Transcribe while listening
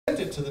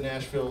it to the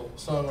Nashville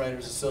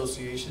Songwriters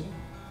Association,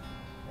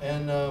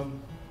 and the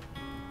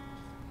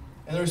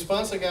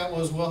response I got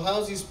was, well,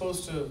 how's he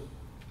supposed to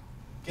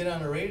get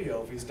on the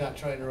radio if he's not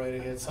trying to write a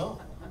hit song?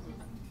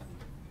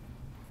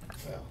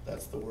 Well,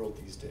 that's the world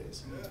these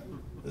days.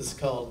 This is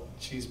called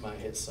She's My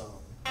Hit Song.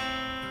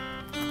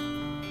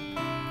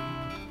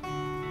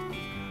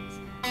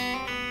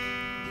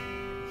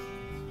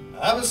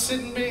 I was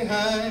sitting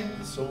behind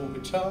this old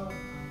guitar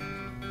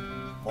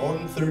more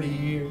than 30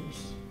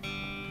 years,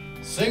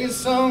 singing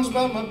songs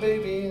about my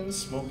baby in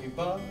smoky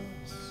bars,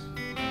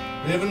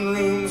 living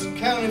rooms and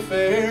county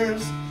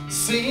fairs.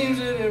 Seems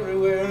that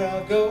everywhere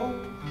I go,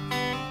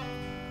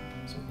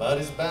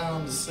 somebody's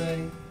bound to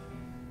say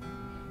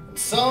that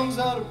songs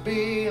ought to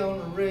be on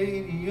the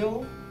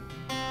radio,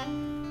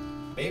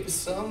 maybe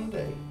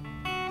someday.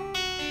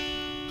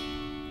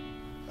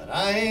 But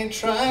I ain't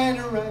trying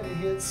to write a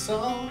hit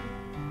song.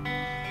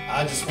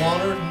 I just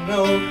want her to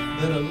know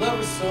that I love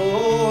her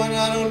so, and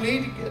I don't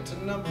need to get to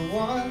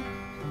 #1,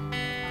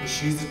 'cause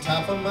she's the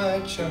top of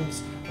my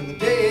charts when the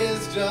day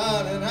is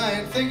done. And I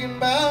ain't thinking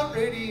about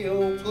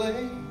radio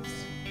plays,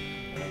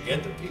 and I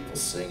get the people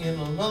singing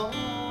along.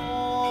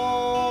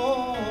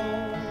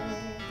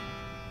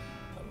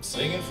 I'm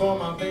singing for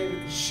my baby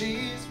 'cause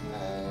she's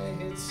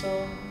my hit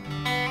song.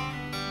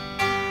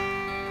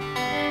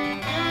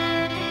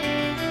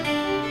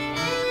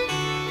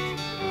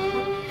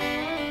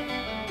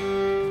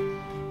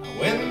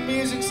 When the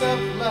music's up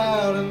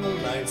loud and the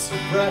lights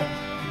are bright,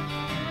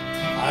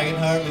 I can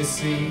hardly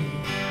see.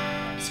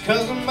 It's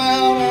 'cause I'm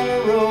out on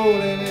the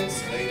road and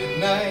it's late at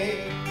night,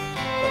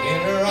 but in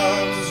her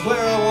arms is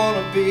where I want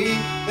to be.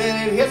 Then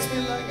it hits me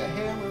like a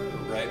hammer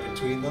right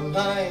between the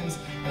lines,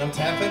 and I'm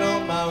tapping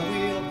on my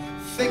wheel,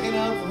 thinking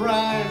of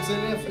rhymes.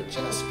 And if I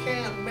just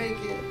can't make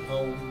it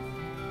home,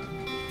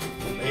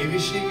 well, maybe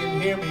she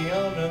can hear me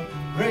on the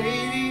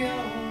radio.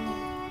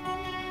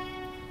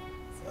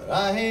 But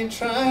I ain't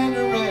trying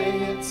to write a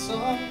hit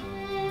song.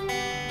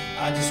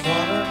 I just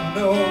want her to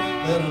know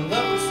that I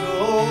love her so,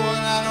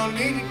 and I don't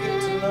need to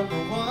get to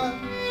 #1,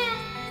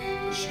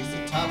 'cause she's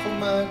the top of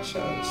my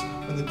charts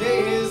when the day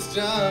is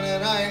done.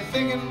 And I ain't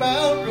thinking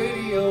about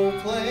radio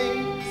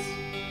plays,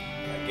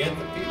 I get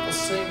the people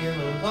singing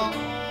along.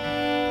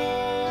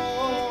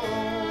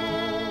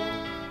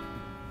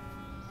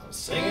 I'm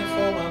singing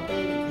for my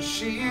baby 'cause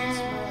she's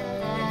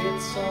my hit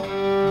song.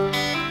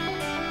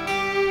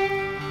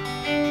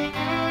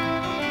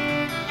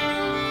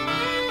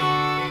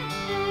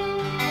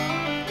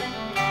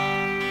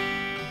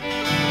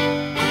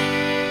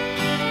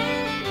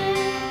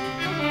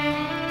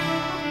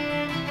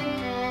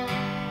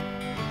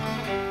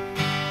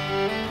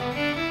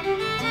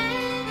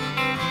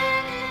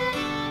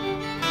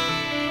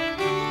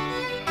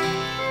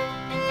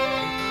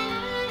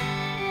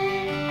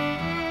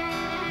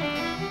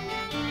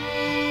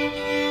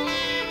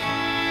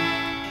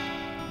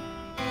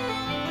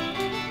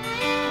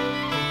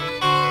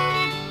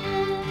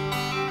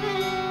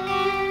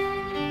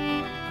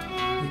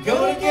 Go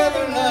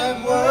together like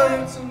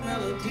words and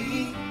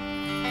melody.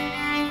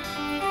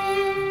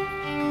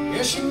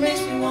 Yeah, she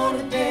makes me want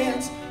to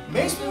dance,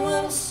 makes me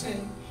want to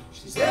sing.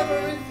 She's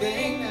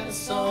everything that a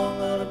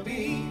song ought to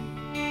be.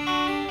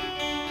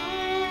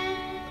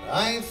 But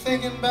I ain't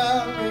thinking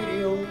about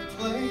radio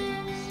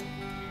plays,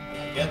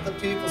 I get the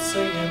people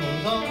singing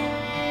along.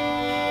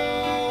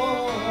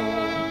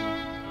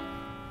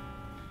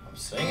 I'm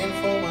singing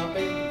for my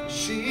baby 'cause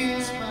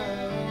she's my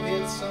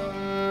hit song.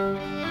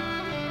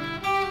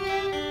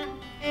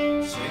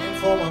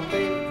 For my